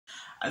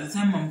At the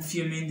time I'm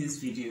filming this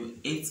video,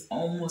 it's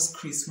almost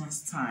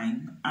Christmas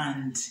time,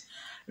 and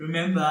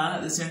remember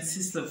the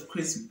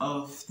 26th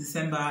of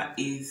December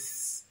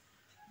is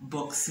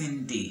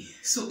Boxing Day.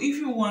 So if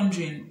you're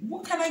wondering,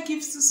 what can I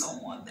give to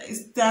someone that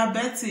is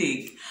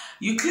diabetic?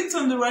 You clicked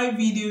on the right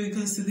video,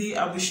 because today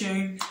I'll be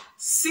sharing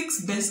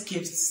 6 best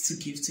gifts to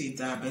give to a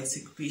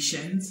diabetic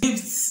patient.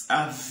 Gifts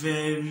are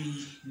very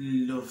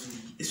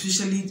lovely,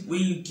 especially when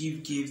you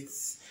give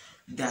gifts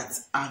that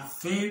are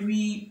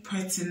very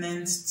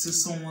pertinent to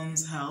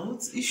someone's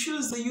health. It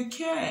shows that you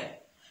care.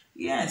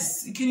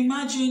 Yes, you can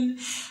imagine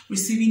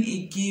receiving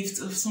a gift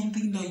of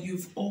something that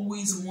you've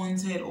always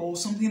wanted, or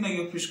something that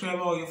your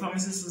prescriber or your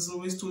pharmacist has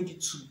always told you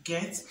to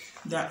get,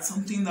 that's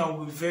something that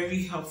will be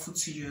very helpful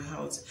to your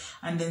health.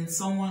 And then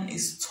someone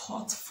is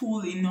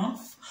thoughtful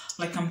enough,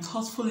 like I'm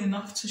thoughtful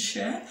enough to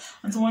share,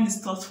 and someone is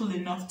thoughtful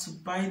enough to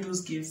buy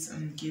those gifts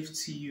and give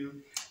to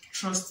you.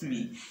 Trust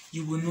me,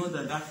 you will know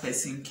that that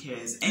person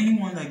cares.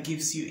 Anyone that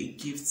gives you a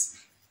gift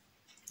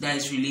that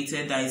is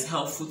related, that is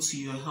helpful to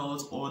your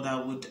health, or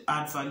that would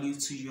add value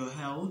to your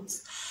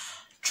health,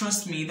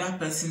 trust me, that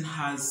person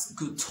has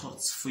good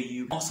thoughts for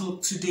you. Also,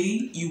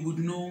 today you would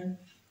know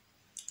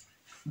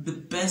the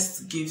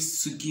best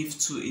gifts to give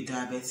to a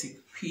diabetic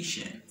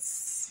patient.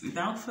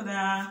 Without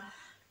further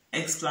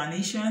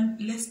explanation,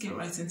 let's get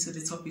right into the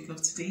topic of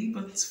today.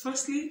 But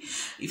firstly,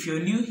 if you're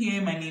new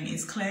here, my name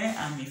is Claire.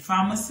 I'm a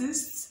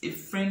pharmacist, a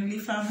friendly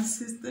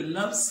pharmacist that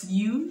loves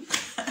you.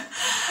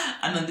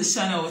 And on this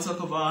channel, we'll talk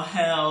about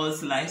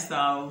health,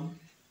 lifestyle,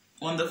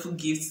 wonderful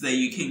gifts that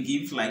you can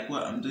give, like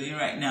what I'm doing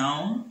right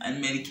now, and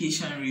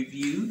medication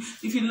review.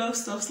 If you love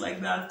stuff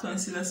like that,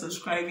 consider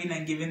subscribing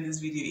and giving this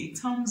video a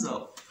thumbs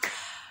up.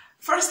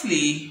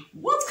 Firstly,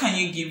 what can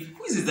you give?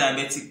 Who is a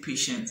diabetic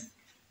patient?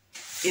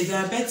 A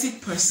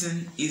diabetic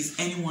person is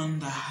anyone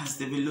that has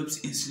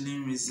developed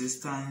insulin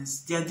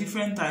resistance. There are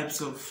different types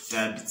of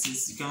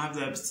diabetes. You can have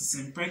diabetes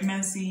in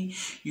pregnancy.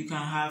 You can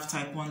have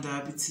type 1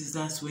 diabetes.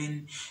 That's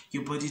when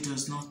your body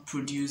does not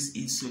produce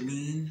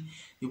insulin.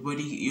 Your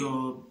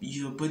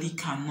body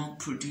cannot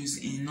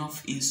produce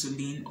enough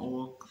insulin,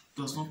 or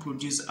does not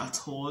produce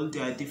at all.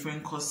 There are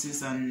different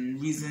causes and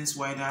reasons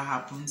why that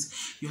happens.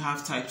 You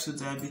have type 2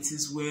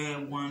 diabetes, where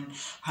one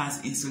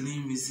has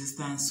insulin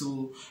resistance.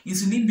 So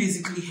insulin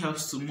basically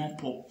helps to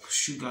mop up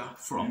sugar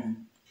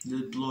from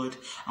the blood,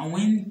 and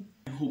when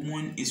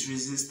hormone is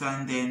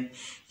resistant, then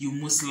you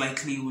most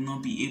likely will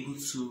not be able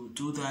to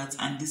do that,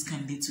 and this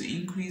can lead to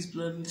increased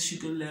blood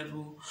sugar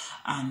level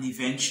and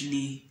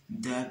eventually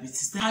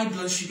diabetes. The high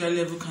blood sugar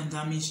level can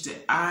damage the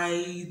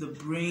eye, the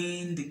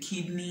brain, the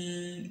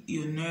kidney,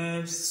 your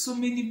nerves. So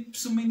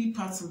many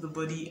parts of the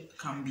body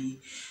can be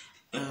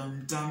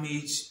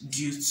damaged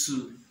due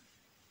to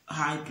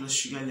high blood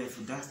sugar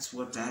level. That's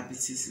what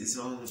diabetes is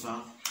all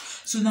about.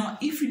 So now,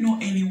 if you know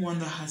anyone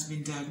that has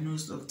been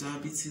diagnosed of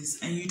diabetes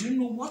and you don't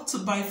know what to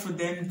buy for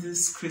them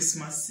this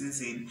Christmas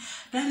season,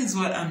 that is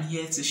what I'm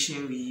here to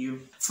share with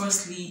you.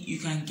 Firstly, you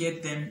can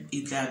get them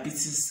a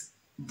diabetes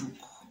book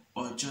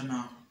or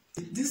journal.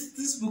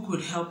 This book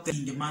would help them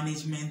in the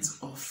management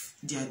of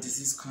their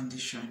disease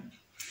condition.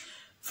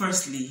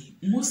 Firstly,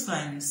 most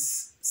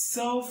times,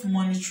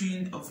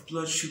 self-monitoring of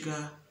blood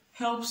sugar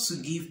helps to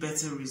give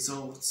better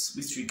results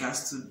with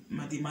regards to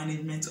the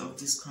management of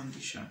this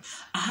condition.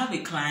 I have a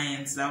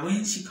client that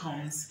when she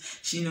comes,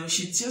 she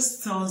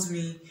just tells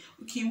me,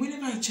 okay,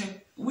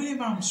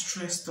 whenever I'm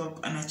stressed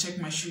up and I check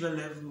my sugar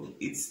level,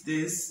 it's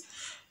this,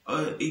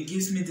 it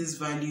gives me this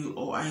value,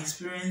 or I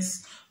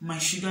experience my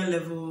sugar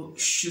level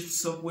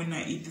shoots up when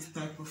I eat this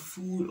type of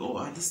food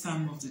or at this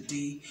time of the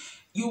day.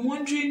 You're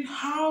wondering,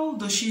 how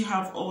does she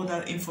have all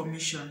that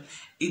information?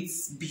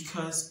 It's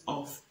because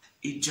of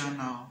a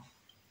journal.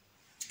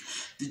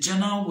 The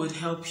journal would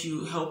help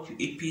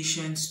a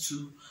patient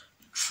to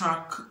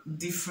track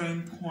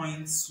different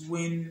points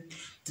when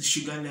the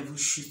sugar level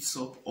shoots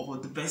up, or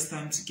the best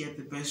time to get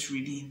the best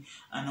reading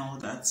and all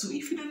that. So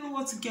if you don't know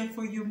what to get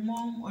for your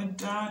mom or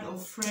dad or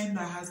friend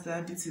that has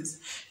diabetes,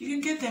 you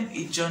can get them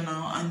a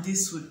journal, and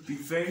this would be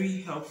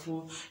very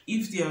helpful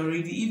if they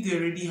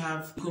already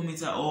have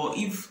glucometer, or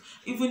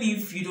even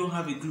if you don't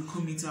have a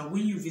glucometer,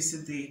 when you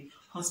visit the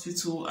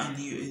hospital and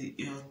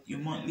your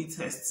monthly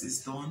test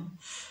is done,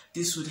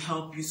 this would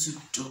help you to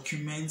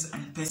document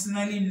and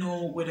personally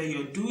know whether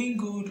you're doing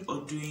good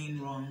or doing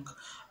wrong,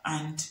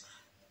 and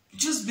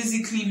just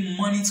basically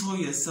monitor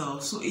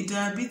yourself. So a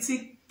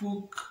diabetic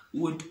book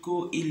would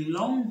go a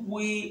long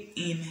way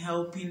in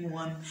helping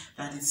one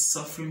that is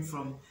suffering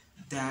from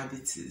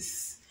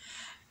diabetes.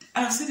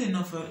 I've said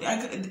enough.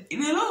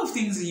 In a lot of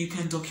things that you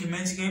can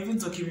document, you can even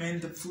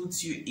document the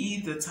foods you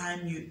eat, the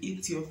time you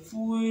eat your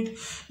food,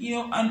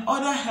 and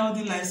other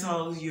healthy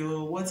lifestyles,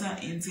 your water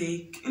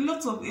intake. A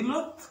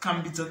lot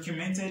can be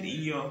documented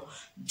in your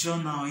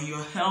journal. In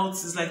your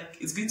health,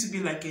 it's going to be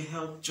like a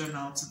health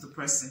journal to the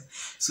person.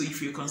 So if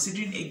you're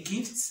considering a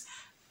gift,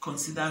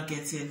 consider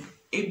getting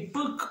a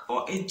book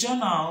or a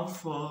journal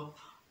for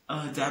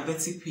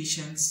diabetic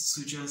patients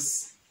to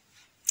just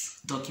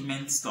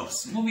document stuff.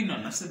 So moving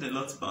on, I've said a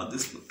lot about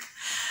this book.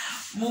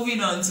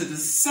 Moving on to the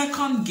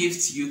second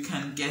gift you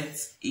can get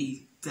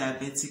a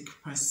diabetic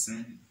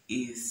person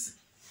is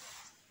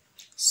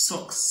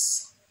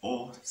socks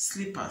or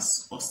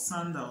slippers or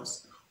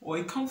sandals or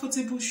a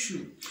comfortable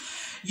shoe.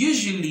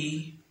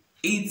 Usually,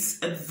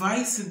 it's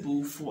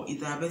advisable for a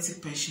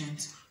diabetic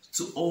patient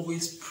to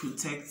always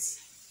protect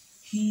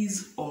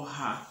his or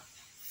her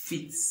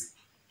feet.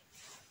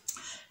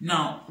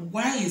 Now,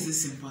 why is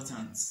this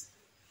important?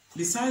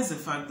 Besides the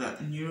fact that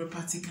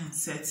neuropathy can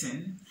set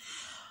in,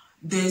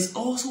 there's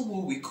also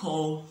what we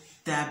call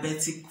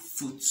diabetic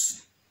foot.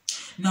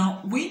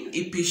 Now, when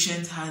a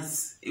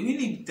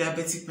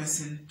diabetic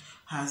person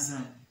has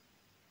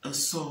a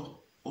sore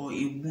or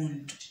a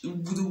wound,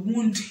 the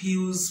wound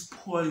heals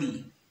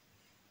poorly.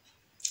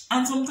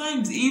 And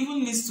sometimes it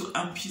even leads to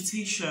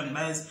amputation,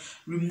 that is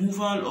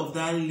removal of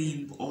that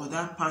limb or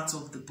that part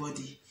of the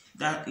body,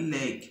 that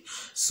leg.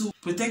 So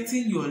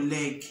protecting your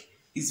leg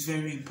is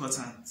very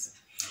important.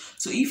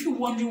 So if you're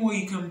wondering what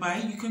you can buy,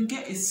 you can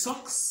get a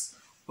socks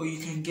or you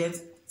can get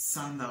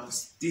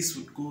sandals. This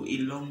would go a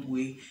long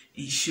way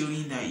in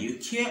showing that you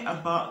care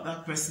about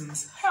that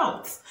person's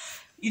health.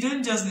 You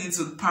don't just need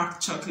to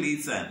pack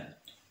chocolates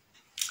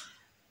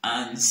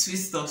and sweet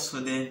stuffs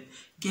for them.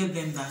 Get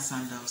them that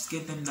sandals,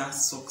 get them that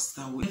socks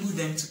that will enable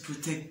them to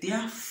protect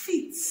their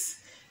feet.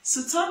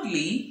 So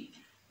thirdly,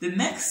 the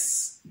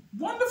next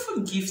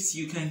wonderful gift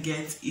you can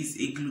get is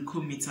a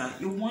glucometer.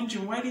 You're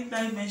wondering, why didn't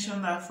I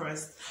mention that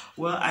first?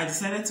 Well, I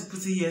decided to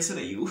put it here so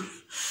that you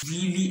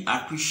really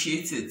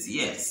appreciate it.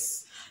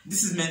 Yes,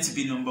 this is meant to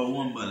be number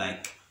one, but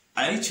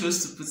I chose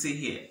to put it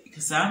here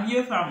because I'm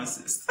your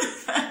pharmacist.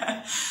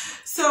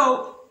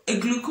 So a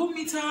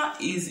glucometer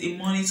is a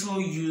monitor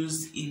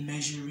used in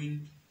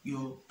measuring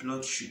your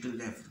blood sugar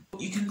level.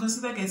 You can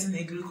consider getting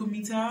a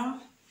glucometer.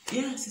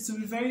 Yes, it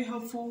will be very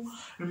helpful.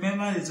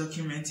 Remember the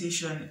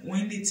documentation.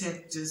 When they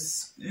check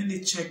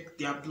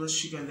their blood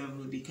sugar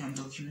level, they can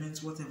document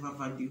whatever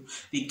value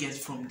they get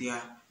from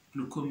their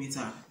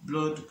glucometer,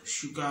 blood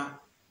sugar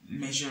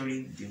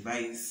measuring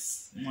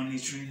device,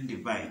 monitoring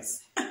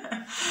device.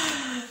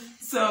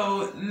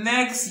 So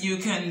next, you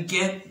can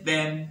get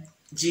them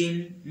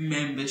gym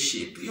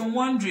membership. You're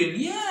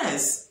wondering,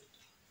 yes.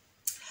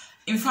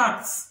 In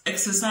fact,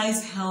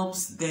 exercise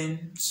helps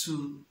them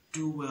to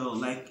do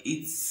well.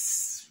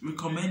 It's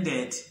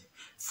recommended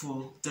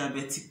for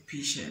diabetic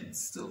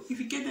patients. So if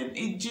you get them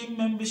a gym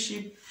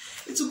membership,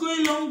 it will go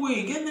a long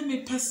way. Get them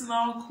a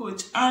personal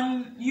coach.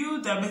 And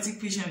you diabetic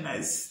patient that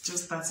is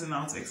just starting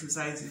out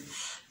exercising,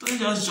 don't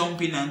just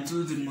jump in and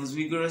do the most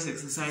vigorous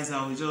exercise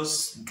that will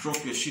just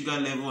drop your sugar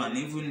level and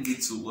even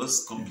lead to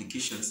worse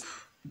complications.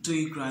 Do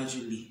it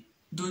gradually.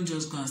 Don't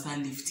just go and start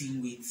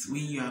lifting weights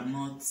when you have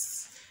not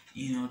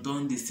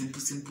done the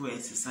simple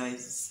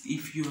exercises.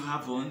 If you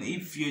haven't,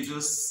 if you're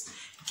just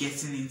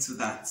getting into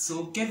that,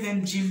 so get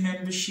them gym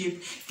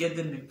membership, get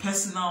them a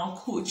personal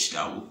coach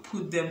that will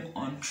put them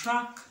on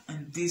track,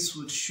 and this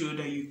would show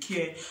that you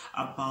care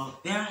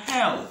about their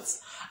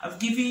health. I've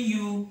given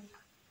you,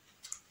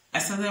 I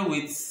started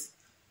with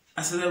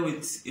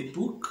a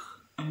book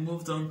and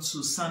moved on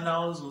to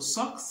sandals or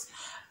socks.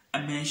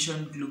 I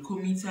mentioned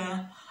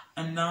glucometer,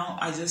 and now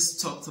I just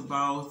talked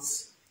about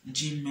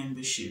gym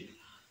membership.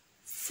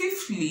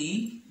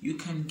 Fifthly, you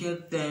can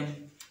get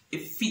them a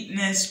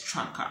fitness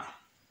tracker.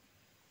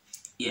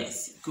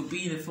 Yes, it could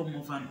be in the form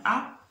of an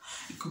app.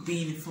 It could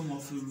be in the form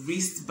of a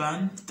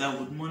wristband that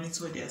would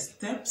monitor their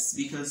steps,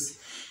 because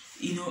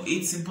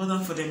it's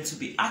important for them to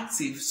be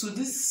active. So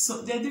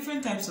there are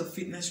different types of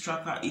fitness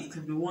tracker. It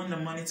could be one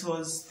that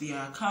monitors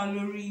their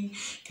calorie,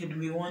 it can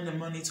be one that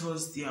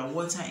monitors their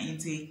water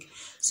intake.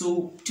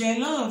 So there are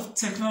a lot of health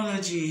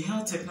technology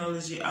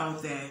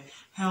out there,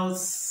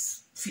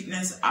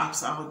 fitness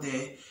apps out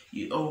there,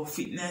 or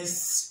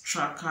fitness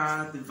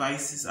tracker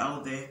devices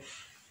out there.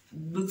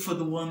 Look for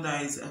the one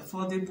that is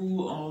affordable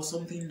or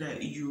something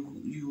that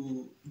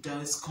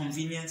that is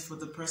convenient for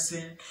the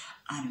person,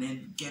 and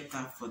then get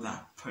that for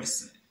that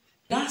person.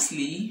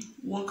 Lastly,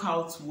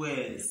 workout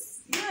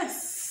wears.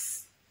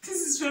 Yes,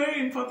 this is very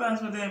important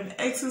for them.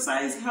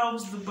 Exercise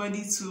helps the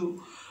body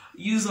to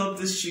use up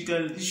this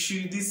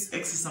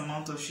excess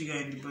amount of sugar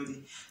in the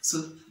body.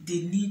 So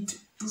they need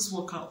those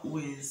workout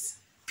wears.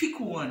 Pick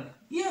one.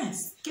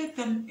 Yes, get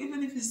them,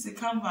 even if it's the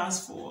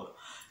canvas for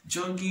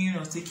jogging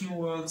or taking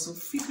walks or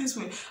fitness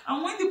wear.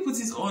 And when they put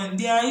it on,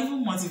 they are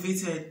even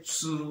motivated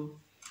to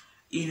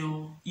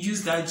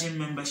use that gym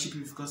membership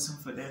you've gotten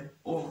for them,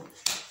 or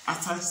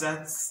attach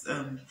that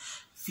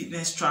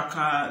fitness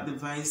tracker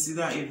device,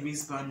 either a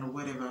wristband or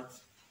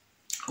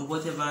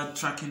whatever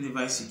tracking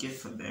device you get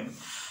for them.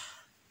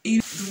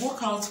 The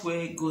workout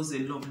wear goes a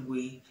long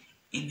way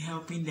in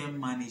helping them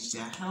manage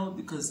their health,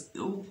 because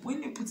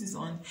when they put it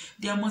on,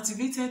 they are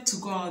motivated to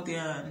go out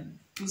there and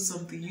do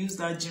something, use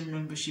that gym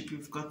membership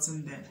you've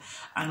gotten them,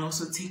 and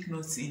also take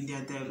notes in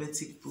their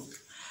diabetic book.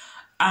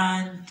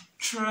 And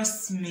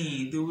trust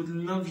me, they would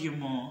love you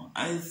more.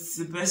 It's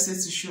the best way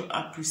to show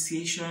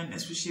appreciation,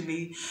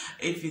 especially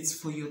if it's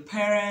for your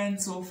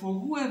parents or for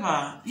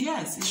whoever.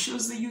 Yes, it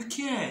shows that you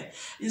care.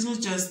 It's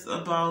not just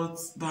about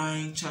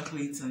buying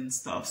chocolates and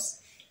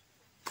stuffs.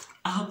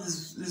 I hope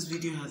this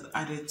video has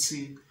added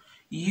to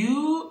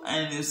you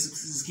and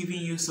it's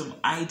giving you some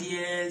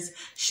ideas.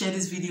 Share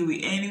this video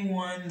with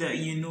anyone that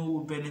you know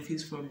will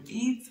benefit from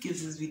it. Give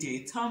this video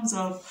a thumbs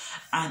up,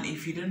 and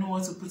if you don't know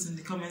what to put in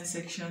the comment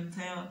section,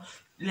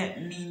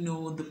 let me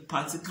know the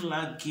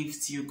particular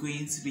gift you're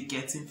going to be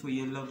getting for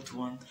your loved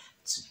one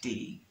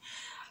today.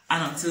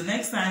 And until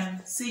next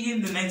time, see you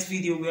in the next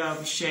video where I'll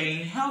be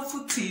sharing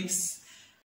helpful tips